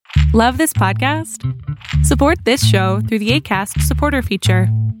Love this podcast? Support this show through the Acast supporter feature.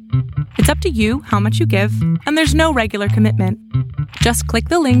 It's up to you how much you give, and there's no regular commitment. Just click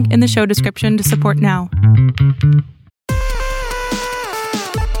the link in the show description to support now.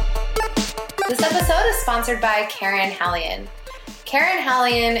 This episode is sponsored by Karen Hallian. Karen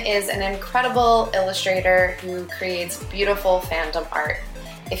Hallian is an incredible illustrator who creates beautiful fandom art.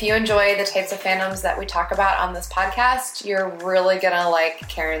 If you enjoy the types of fandoms that we talk about on this podcast, you're really gonna like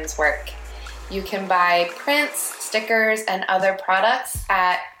Karen's work. You can buy prints, stickers, and other products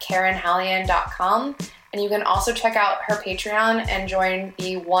at KarenHallian.com. And you can also check out her Patreon and join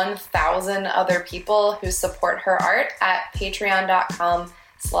the 1,000 other people who support her art at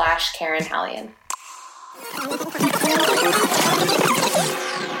patreon.com/KarenHallian.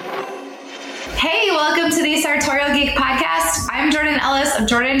 Hey, welcome to the Sartorial Geek Podcast. I'm Jordan Ellis of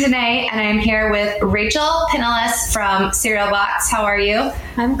Jordan Danae, and I'm here with Rachel Pinnelas from Cereal Box. How are you?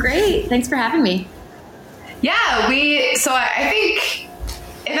 I'm great. Thanks for having me. Yeah, I think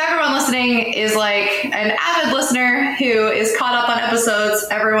if everyone listening is like an avid listener who is caught up on episodes,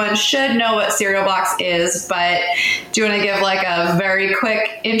 everyone should know what Cereal Box is, but do you want to give like a very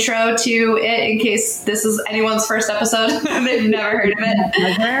quick intro to it in case this is anyone's first episode and they've never heard of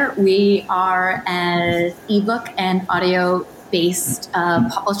it? We are an ebook and audio based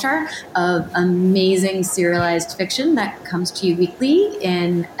publisher of amazing serialized fiction that comes to you weekly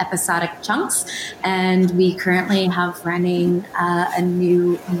in episodic chunks. And we currently have running a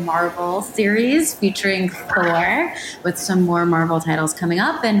new Marvel series featuring Thor, with some more Marvel titles coming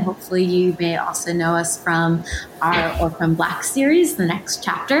up. And hopefully you may also know us from our Orphan Black series, The Next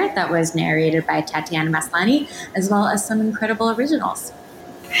Chapter, that was narrated by Tatiana Maslany, as well as some incredible originals.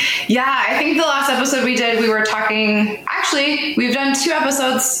 Yeah, I think the last episode we did, we were talking, actually, we've done 2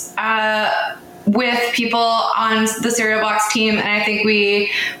 episodes with people on the Cereal Box team, and I think we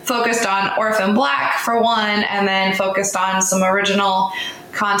focused on Orphan Black for one, and then focused on some original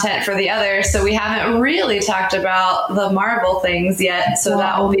content for the other. So we haven't really talked about the Marvel things yet, so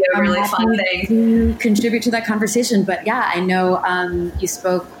that will be a really fun thing to contribute to that conversation. But yeah, I know you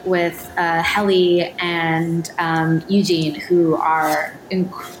spoke with Helly and Eugene, who are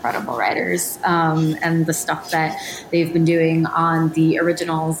incredible writers, and the stuff that they've been doing on the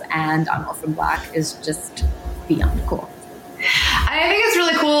originals and on Orphan Black is just beyond cool. I think it's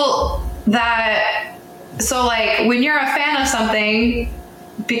really cool that, so like when you're a fan of something,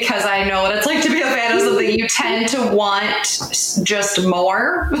 because I know what it's like to be a fan of something, you tend to want just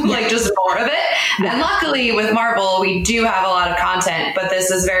more, like just more of it. Yeah. And luckily with Marvel, we do have a lot of content, but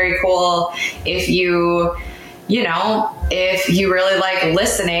this is very cool if you really like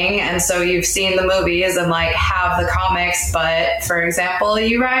listening, and so you've seen the movies and like have the comics, but for example,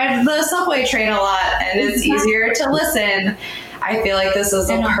 you ride the subway train a lot and it's easier to listen. I feel like this is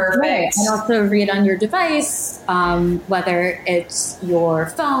perfect. And also read on your device, whether it's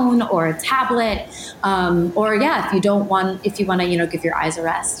your phone or a tablet, or if you want to, give your eyes a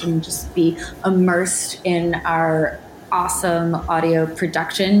rest and just be immersed in our awesome audio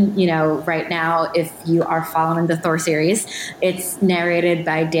production. Right now, if you are following the Thor series, it's narrated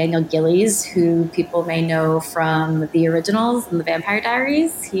by Daniel Gillies, who people may know from the originals and the Vampire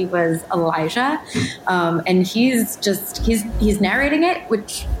Diaries. He was Elijah, and he's narrating it,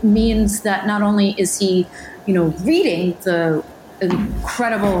 which means that not only is he, reading the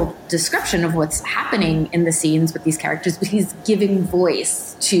incredible description of what's happening in the scenes with these characters, but he's giving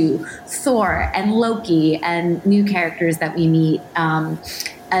voice to Thor and Loki and new characters that we meet,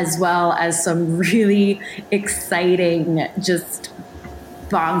 as well as some really exciting, just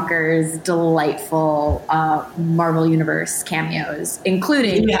bonkers, delightful Marvel Universe cameos,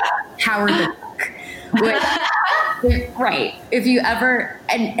 including Howard the Duck. Right. If you ever,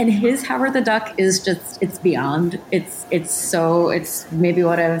 and his Howard the Duck is just, it's beyond. It's maybe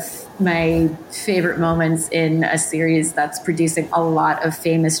one of my favorite moments in a series that's producing a lot of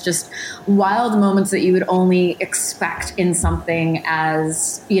famous, just wild moments that you would only expect in something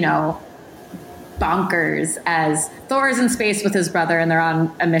as, bonkers as Thor is in space with his brother and they're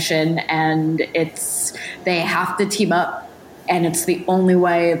on a mission, and they have to team up, and it's the only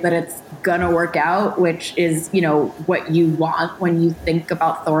way that it's gonna work out, which is, what you want when you think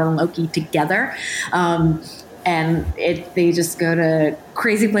about Thor and Loki together. And they just go to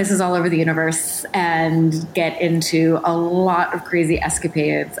crazy places all over the universe and get into a lot of crazy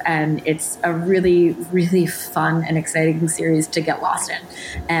escapades. And it's a really, really fun and exciting series to get lost in.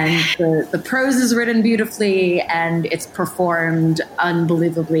 And the prose is written beautifully and it's performed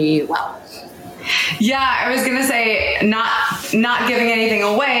unbelievably well. Yeah, I was gonna say not giving anything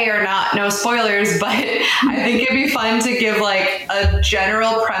away or no spoilers, but I think it'd be fun to give like a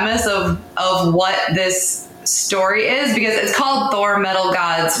general premise of what this story is, because it's called Thor Metal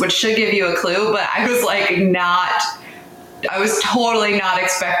Gods, which should give you a clue, but I was totally not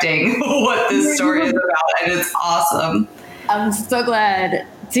expecting what this story is about, and it's awesome. I'm so glad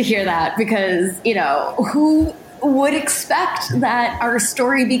to hear that, because, who would expect that our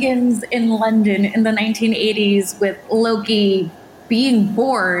story begins in London in the 1980s with Loki being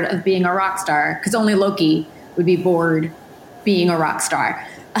bored of being a rock star, because only Loki would be bored being a rock star.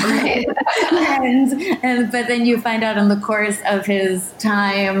 Right. But then you find out in the course of his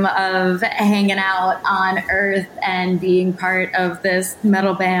time of hanging out on Earth and being part of this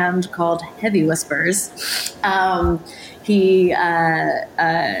metal band called Heavy Whispers, he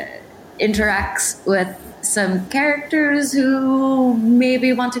interacts with some characters who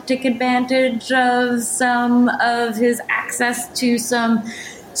maybe want to take advantage of some of his access to some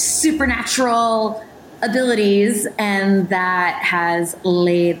supernatural abilities, and that has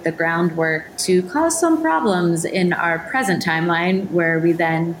laid the groundwork to cause some problems in our present timeline, where we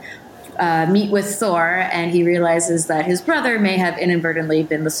then meet with Thor, and he realizes that his brother may have inadvertently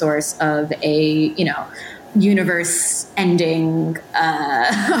been the source of a, universe-ending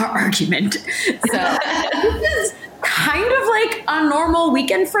argument. So this is kind of like a normal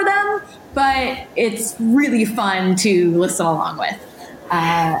weekend for them, but it's really fun to listen along with.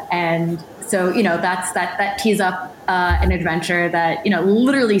 And so, that tees up an adventure that,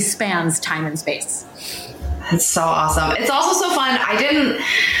 literally spans time and space. It's so awesome. It's also so fun. I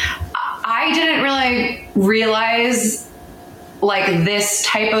didn't really realize like this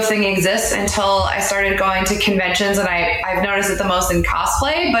type of thing exists until I started going to conventions, and I've noticed it the most in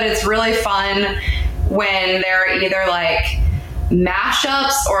cosplay, but it's really fun when they're either like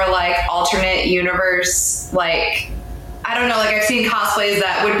mashups or like alternate universe, like, I don't know, like I've seen cosplays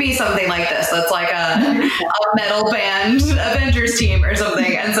that would be something like this. That's like a metal band Avengers team or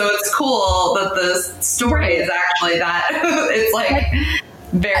something. And so it's cool that the story is actually that. It's like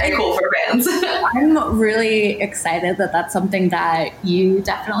very cool for fans. I'm really excited that that's something that you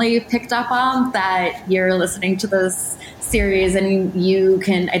definitely picked up on, that you're listening to this series and you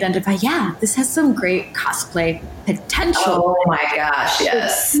can identify, this has some great cosplay potential. Oh my gosh,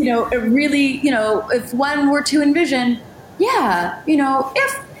 yes. It really, if one were to envision,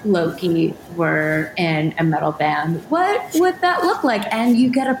 if Loki were in a metal band, what would that look like? And you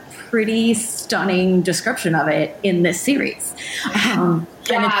get a pretty stunning description of it in this series.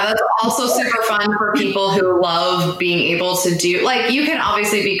 That's also super fun for people who love being able to do, like, you can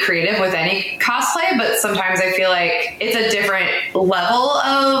obviously be creative with any cosplay, but sometimes I feel like it's a different level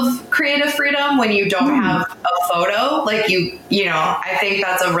of creative freedom when you don't have a photo. Like I think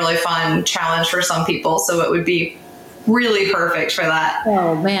that's a really fun challenge for some people. So it would be really perfect for that.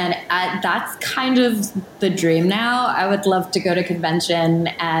 Oh man, that's kind of the dream now. I would love to go to convention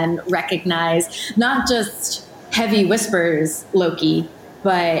and recognize not just Heavy Whispers Loki,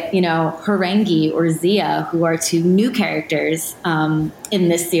 but Harangi or Zia, who are two new characters in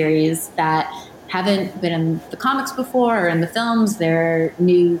this series that haven't been in the comics before or in the films. They're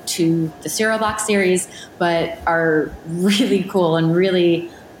new to the Cereal Box series, but are really cool and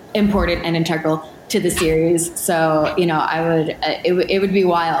really important and integral to the series. So, I would, it would be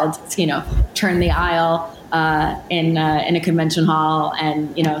wild to, turn the aisle in a convention hall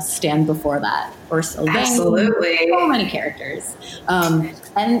and, stand before that. Or absolutely, so many characters.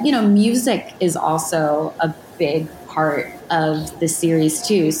 And, music is also a big part of the series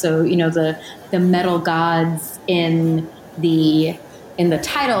too. So, the metal gods in the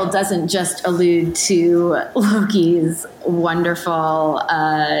title doesn't just allude to Loki's wonderful,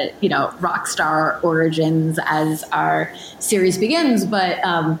 rock star origins as our series begins, but,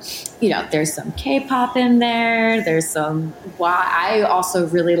 there's some K-pop in there. There's some, I also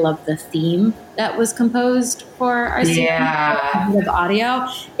really love the theme that was composed for our series. The audio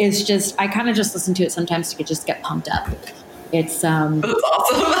is just, I kind of just listen to it sometimes to just get pumped up. It's that's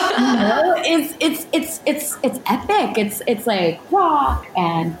awesome. It's epic. It's like rock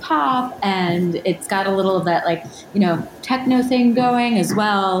and pop, and it's got a little of that techno thing going as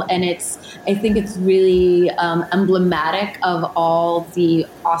well. And I think it's really emblematic of all the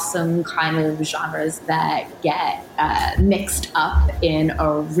awesome kind of genres that get mixed up in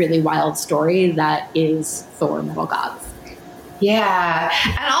a really wild story that is Thor Metal Gods. Yeah,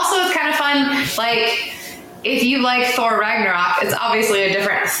 and also it's kind of fun, like, if you like Thor Ragnarok, it's obviously a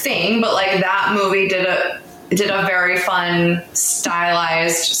different thing, but like that movie did a very fun,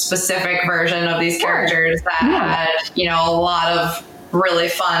 stylized, specific version of these characters that had, a lot of really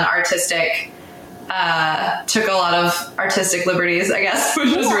fun artistic took a lot of artistic liberties, I guess,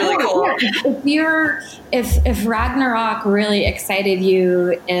 which was really cool. Yeah. If Ragnarok really excited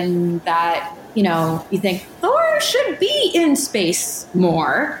you in that, you know, you think Thor should be in space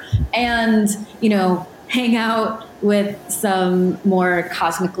more and, you know, hang out with some more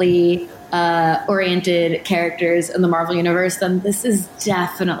cosmically oriented characters in the Marvel universe, then this is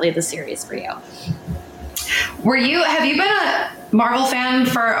definitely the series for you. Have you been a Marvel fan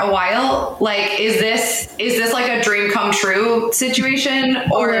for a while? Like, is this like a dream come true situation,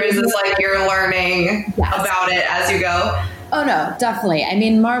 or is this like you're learning about it as you go? Oh no, definitely. I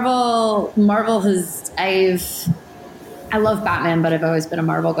mean, Marvel has, I love Batman, but I've always been a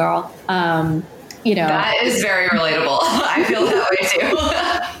Marvel girl. You know, that is very relatable. I feel that way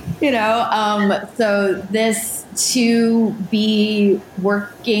too. You know, so this, to be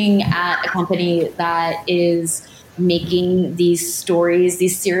working at a company that is making these stories,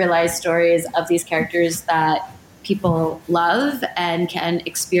 these serialized stories of these characters that people love and can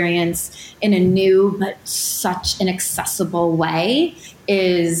experience in a new but such an accessible way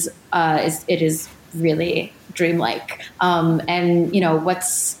is really dreamlike. And you know,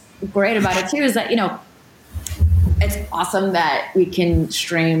 what's great about it too is that, you know, it's awesome that we can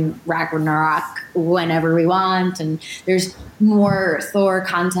stream Ragnarok whenever we want, and there's more Thor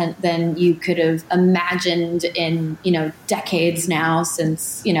content than you could have imagined in, you know, decades now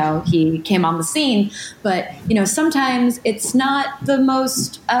since, you know, he came on the scene. But, you know, sometimes it's not the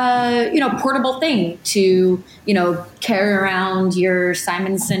most, you know, portable thing to, you know, carry around your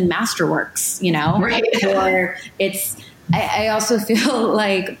Simonson Masterworks, you know, right. Or I also feel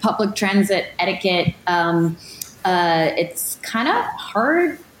like public transit etiquette, it's kind of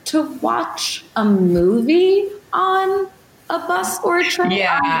hard to watch a movie on a bus or a train.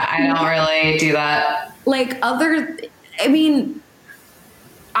 Yeah, I don't really do that. Like I mean,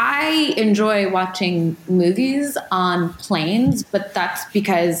 I enjoy watching movies on planes, but that's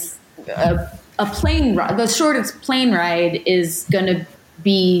because a plane ride, the shortest plane ride is going to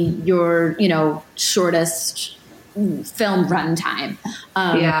be your, you know, shortest film runtime.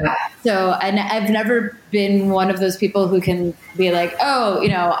 So, and I've never been one of those people who can be like, oh, you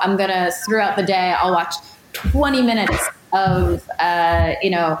know, I'm gonna, throughout the day, I'll watch 20 minutes of, you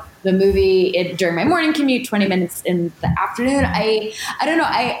know, the movie during my morning commute, 20 minutes in the afternoon. I don't know.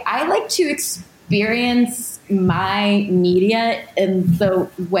 I like to experience my media in the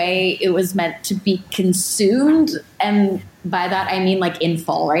way it was meant to be consumed. And by that, I mean like in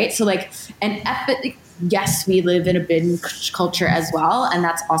full, right? So like an epic, yes, we live in a binge culture as well. And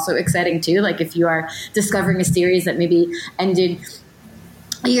that's also exciting too. Like if you are discovering a series that maybe ended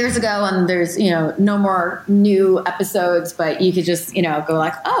years ago and there's, you know, no more new episodes, but you could just, you know, go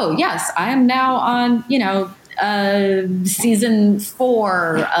like, oh yes, I am now on, you know, season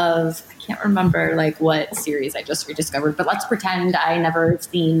 4 of, I can't remember like what series I just rediscovered, but let's pretend I never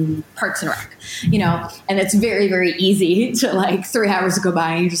seen Parks and Rec, you know, and it's very, very easy to like 3 hours go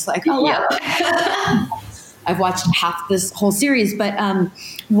by and you're just like, oh yeah. I've watched half this whole series, but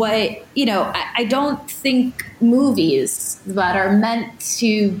what, you know, I don't think movies that are meant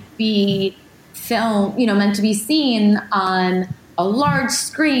to be filmed, you know, meant to be seen on a large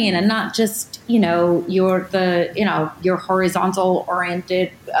screen and not just, you know, your horizontal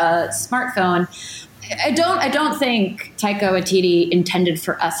oriented smartphone. I don't think Taika Waititi intended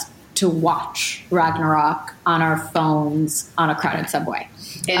for us to watch Ragnarok on our phones on a crowded subway.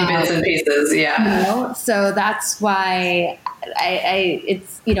 In bits and pieces, yeah. You know? So that's why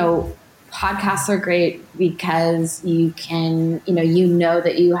it's, you know, podcasts are great because you can, you know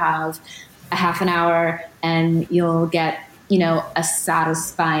that you have a half an hour and you'll get, you know, a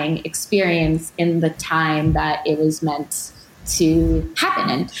satisfying experience in the time that it was meant to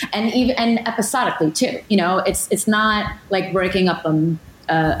happen, and episodically too. You know, it's not like breaking up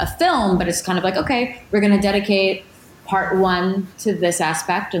a film, but it's kind of like, okay, we're going to dedicate part 1 to this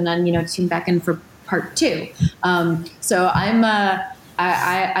aspect, and then, you know, tune back in for part 2. So I'm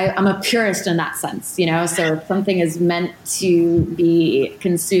a purist in that sense, you know. So if something is meant to be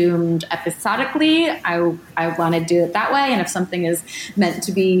consumed episodically, I want to do it that way. And if something is meant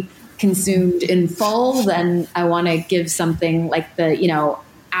to be consumed in full, then I want to give something like the, you know,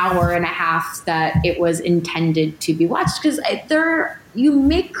 hour and a half that it was intended to be watched, because you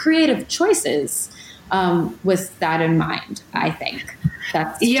make creative choices with that in mind. I think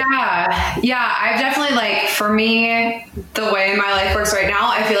that's I've definitely, like, for me, the way my life works right now,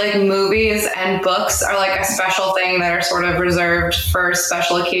 I feel like movies and books are like a special thing that are sort of reserved for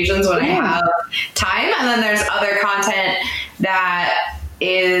special occasions when I have time, and then there's other content that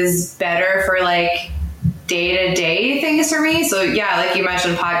is better for like day-to-day things for me. So yeah, like you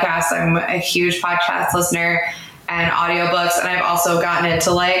mentioned podcasts, I'm a huge podcast listener and audiobooks. And I've also gotten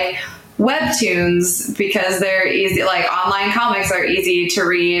into like webtoons because they're easy, like online comics are easy to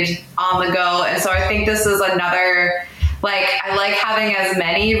read on the go. And so I think this is another, like, I like having as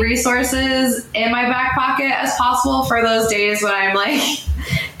many resources in my back pocket as possible for those days when I'm like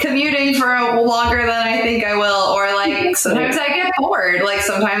commuting for longer than I think I will, or like sometimes I get bored. Like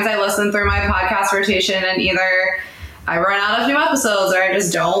sometimes I listen through my podcast rotation and either I run out of new episodes or I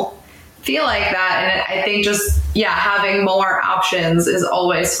just don't feel like that. And I think just, yeah, having more options is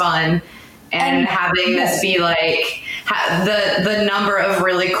always fun. And having this be like the number of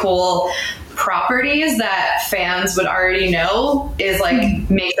really cool properties that fans would already know is like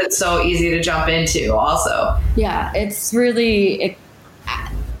makes it so easy to jump into also. Yeah, it's really,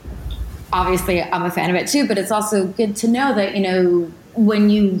 obviously I'm a fan of it too, but it's also good to know that, you know, when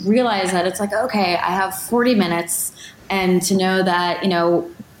you realize that it's like, okay, I have 40 minutes, and to know that, you know,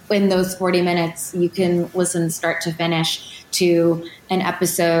 in those 40 minutes, you can listen start to finish to an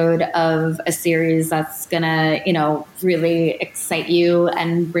episode of a series that's gonna, you know, really excite you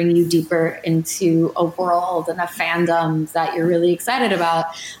and bring you deeper into a world and a fandom that you're really excited about.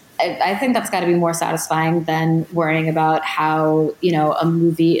 I think that's got to be more satisfying than worrying about how, you know, a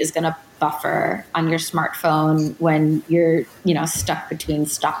movie is going to buffer on your smartphone when you're, you know, stuck between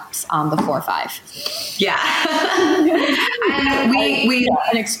stops on the 405. Yeah. And we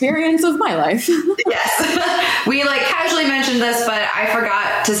an experience of my life. Yes. We like casually mentioned this, but I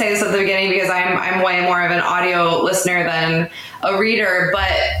forgot to say this at the beginning because I'm way more of an audio listener than a reader,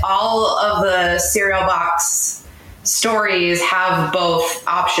 but all of the Cereal Box stories have both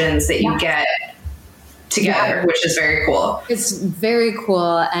options that you get together, which is very cool. It's very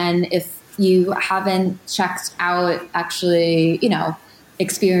cool. And if you haven't checked out actually, you know,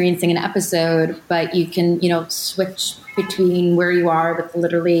 experiencing an episode, but you can, you know, switch between where you are with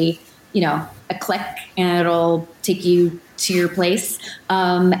literally, you know, a click and it'll take you to your place.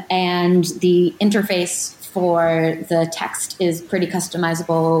 And the interface for the text is pretty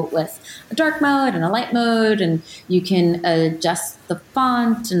customizable with a dark mode and a light mode, and you can adjust the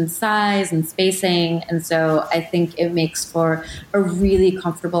font and size and spacing. And so I think it makes for a really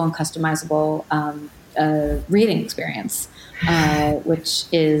comfortable and customizable reading experience, which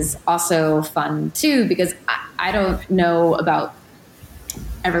is also fun too, because I don't know about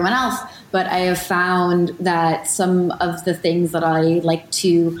everyone else, but I have found that some of the things that I like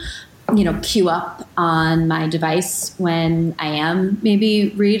to, you know, queue up on my device when I am maybe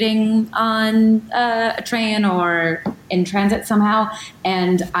reading on a train or in transit somehow.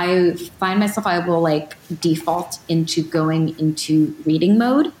 And I find myself, I will like default into going into reading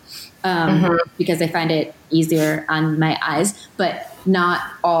mode because I find it easier on my eyes, but not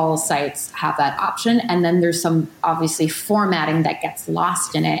all sites have that option. And then there's some obviously formatting that gets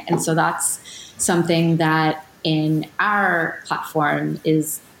lost in it. And so that's something that in our platform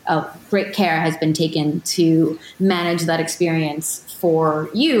is great care has been taken to manage that experience for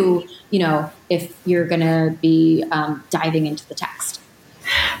you, you know, if you're going to be diving into the text.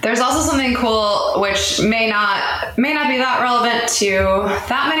 There's also something cool, which may not be that relevant to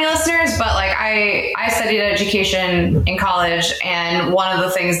that many listeners, but like I studied education in college, and one of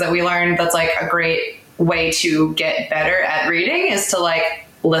the things that we learned that's like a great way to get better at reading is to like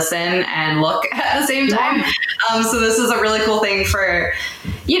listen and look at the same time. So this is a really cool thing for,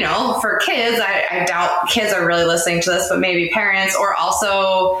 you know, for kids. I doubt kids are really listening to this, but maybe parents, or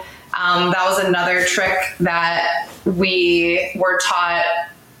also that was another trick that we were taught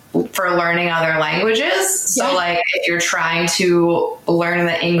for learning other languages. So like if you're trying to learn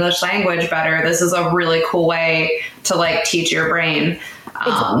the English language better, this is a really cool way to like teach your brain.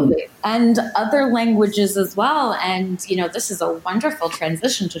 And other languages as well. And, you know, this is a wonderful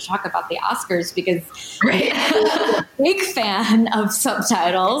transition to talk about the Oscars, because I'm a big fan of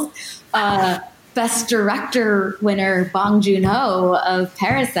subtitles. Best Director winner Bong Joon-ho of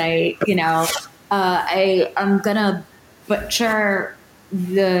Parasite, you know, I'm going to butcher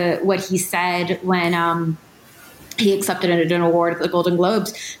what he said when he accepted an award at the Golden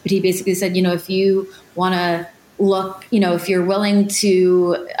Globes. But he basically said, you know, if you want to look, you know, if you're willing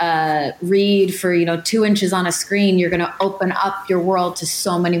to read for, you know, 2 inches on a screen, you're going to open up your world to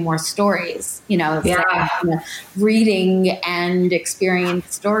so many more stories. You know, like, you know, reading and experiencing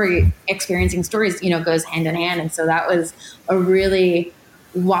stories, you know, goes hand in hand. And so that was a really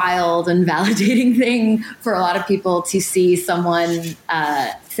wild and validating thing for a lot of people to see someone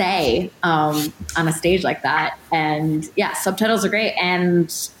say on a stage like that. And yeah, subtitles are great.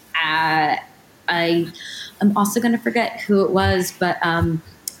 And I'm also going to forget who it was, but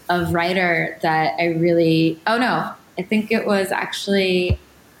a writer that I really, I think it was actually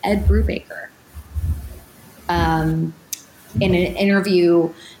Ed Brubaker. In an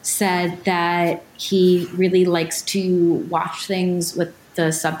interview said that he really likes to watch things with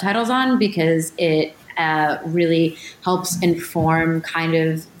the subtitles on because it really helps inform kind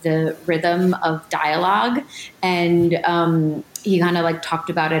of the rhythm of dialogue. And he kind of like talked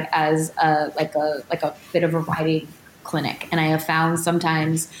about it as a bit of a writing clinic. And I have found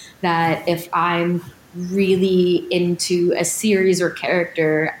sometimes that if I'm really into a series or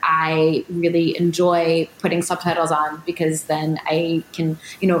character, I really enjoy putting subtitles on because then I can,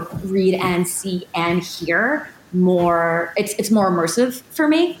 read and see and hear more. It's more immersive for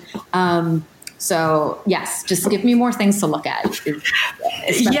me. So yes, just give me more things to look at.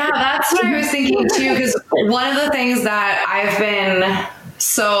 Yeah, that's what I was thinking too. Because one of the things that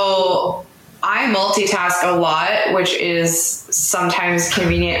I multitask a lot, which is sometimes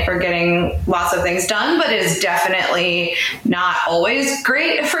convenient for getting lots of things done, but is definitely not always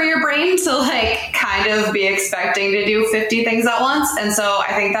great for your brain to like kind of be expecting to do 50 things at once. And so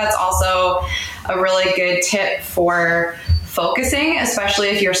I think that's also a really good tip for focusing, especially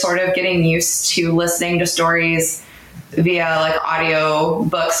if you're sort of getting used to listening to stories via like audio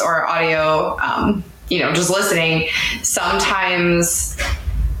books or audio, just listening. Sometimes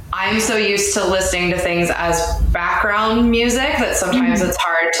I'm so used to listening to things as background music that sometimes it's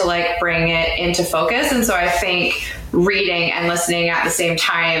hard to like bring it into focus. And so I think reading and listening at the same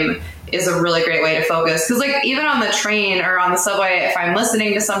time is a really great way to focus. Because like even on the train or on the subway, if I'm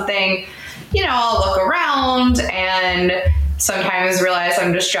listening to something, I'll look around and sometimes realize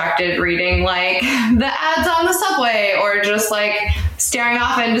I'm distracted reading like the ads on the subway or just like staring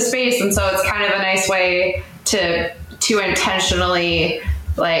off into space. And so it's kind of a nice way to intentionally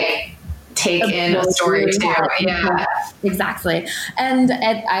like take in a story too. Yeah, exactly. And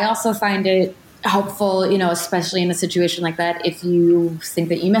I also find it helpful, especially in a situation like that. If you think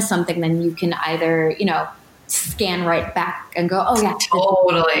that you missed something, then you can either, scan right back and go, oh yeah,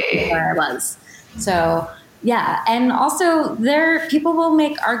 totally where I was. So yeah. And also people will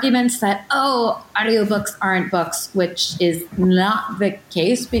make arguments that, audiobooks aren't books, which is not the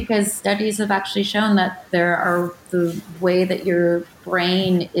case because studies have actually shown that the way that your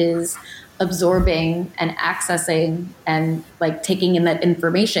brain is absorbing and accessing and like taking in that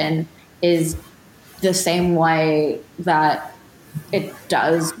information is the same way that it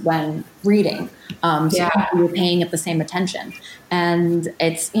does when reading. So you're paying it the same attention. And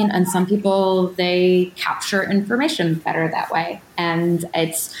it's, and some people, they capture information better that way. And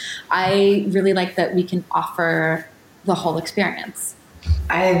I really like that we can offer the whole experience.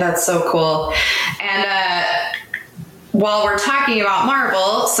 I think that's so cool. And while we're talking about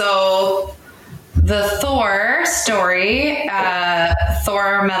Marvel, so the Thor story,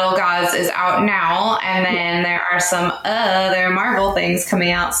 Thor Metal Gods, is out now, and then there are some other Marvel things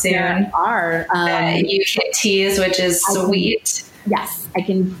coming out soon. There are. That you can tease, which is sweet. Yes, I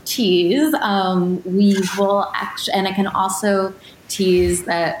can tease. We will actually, and I can also tease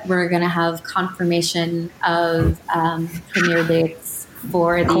that we're going to have confirmation of premiere dates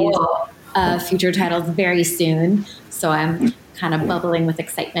for these future titles very soon. So I'm kind of bubbling with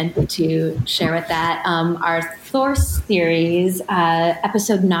excitement to share with that. Our Thor series,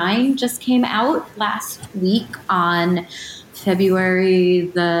 episode 9 just came out last week on February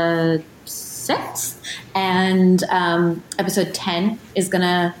the 6th. And episode 10 is going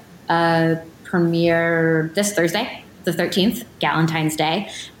to premiere this Thursday, the 13th, Galentine's Day.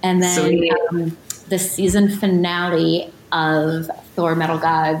 And then the season finale of Thor Metal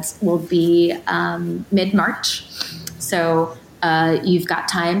Gods will be mid-March. So you've got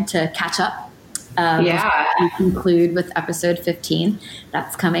time to catch up. We conclude with episode 15.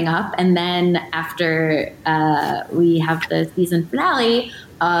 That's coming up. And then after we have the season finale,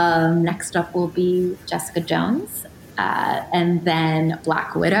 next up will be Jessica Jones, and then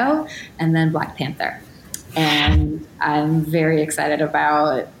Black Widow, and then Black Panther. And I'm very excited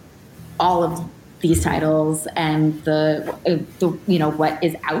about all of these titles and the what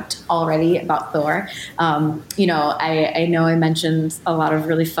is out already about Thor. I know I mentioned a lot of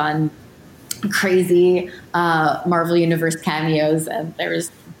really fun, crazy Marvel Universe cameos, and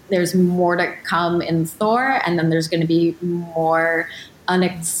there's more to come in Thor, and then there's going to be more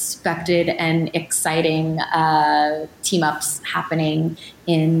unexpected and exciting team ups happening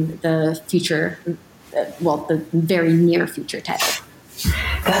in the future. The very near future title.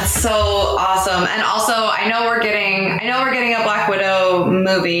 That's so awesome. And also, I know we're getting a Black Widow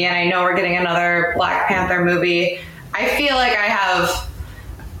movie, and I know we're getting another Black Panther movie. I feel like I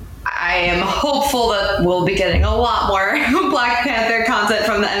I am hopeful that we'll be getting a lot more Black Panther content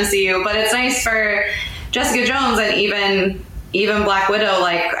from the MCU, but it's nice for Jessica Jones and even Black Widow.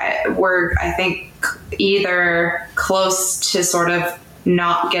 Like, we're, I think, either close to sort of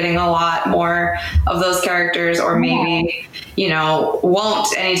not getting a lot more of those characters, or maybe,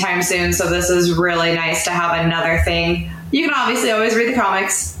 won't anytime soon. So this is really nice to have another thing. You can obviously always read the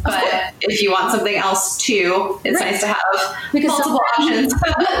comics, but if you want something else too, it's nice to have multiple options.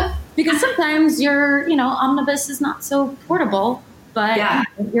 Because sometimes your, omnibus is not so portable, but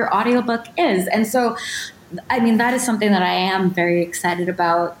your audiobook is. And so, I mean, that is something that I am very excited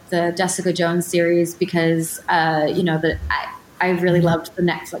about, the Jessica Jones series, because, I really loved the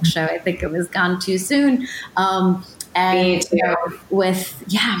Netflix show. I think it was Gone Too Soon. And it was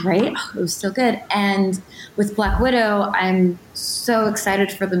so good. And with Black Widow, I'm so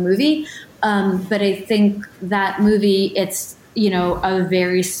excited for the movie. But I think that movie, it's, a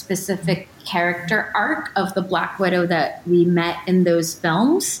very specific character arc of the Black Widow that we met in those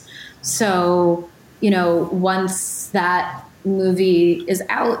films. So, once that movie is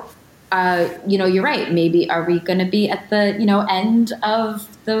out, you're right. Maybe are we going to be at the, end of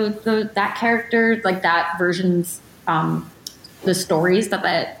that character, like that version's, the stories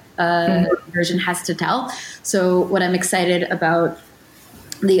that version has to tell. So what I'm excited about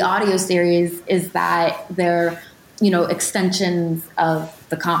the audio series is that they're, extensions of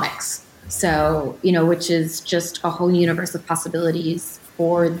the comics. So, which is just a whole universe of possibilities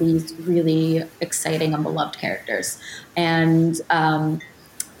for these really exciting and beloved characters. And, I'm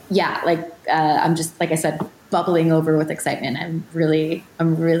just, like I said, bubbling over with excitement. I'm really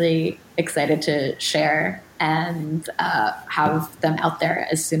excited to share and have them out there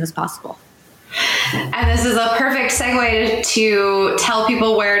as soon as possible. And this is a perfect segue to tell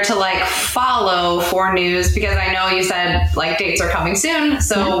people where to follow for news, because I know you said dates are coming soon.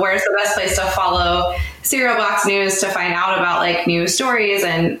 So where's the best place to follow Cereal Box News to find out about new stories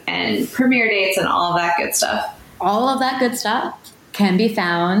and premiere dates and all of that good stuff? All of that good stuff can be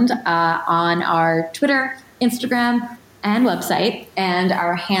found on our Twitter, Instagram, and website. And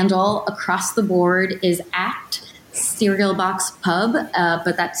our handle across the board is at Cereal Box Pub,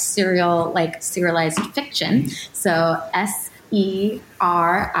 but that's cereal like serialized fiction. So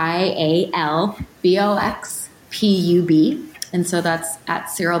SERIALBOXPUB. And so that's at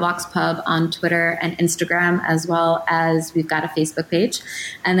Cereal Box Pub on Twitter and Instagram, as well as we've got a Facebook page.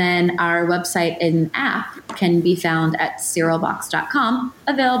 And then our website and app can be found at cerealbox.com,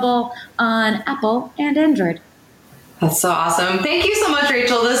 available on Apple and Android. That's so awesome. Thank you so much,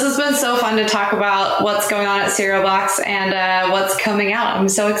 Rachel. This has been so fun to talk about what's going on at Cereal Box and what's coming out. I'm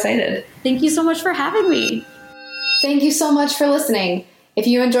so excited. Thank you so much for having me. Thank you so much for listening. If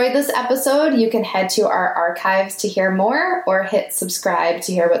you enjoyed this episode, you can head to our archives to hear more, or hit subscribe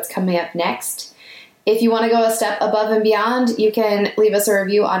to hear what's coming up next. If you want to go a step above and beyond, you can leave us a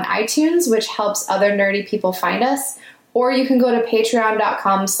review on iTunes, which helps other nerdy people find us. Or you can go to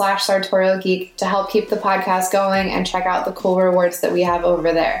patreon.com/sartorialgeek to help keep the podcast going and check out the cool rewards that we have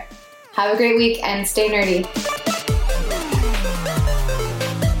over there. Have a great week and stay nerdy.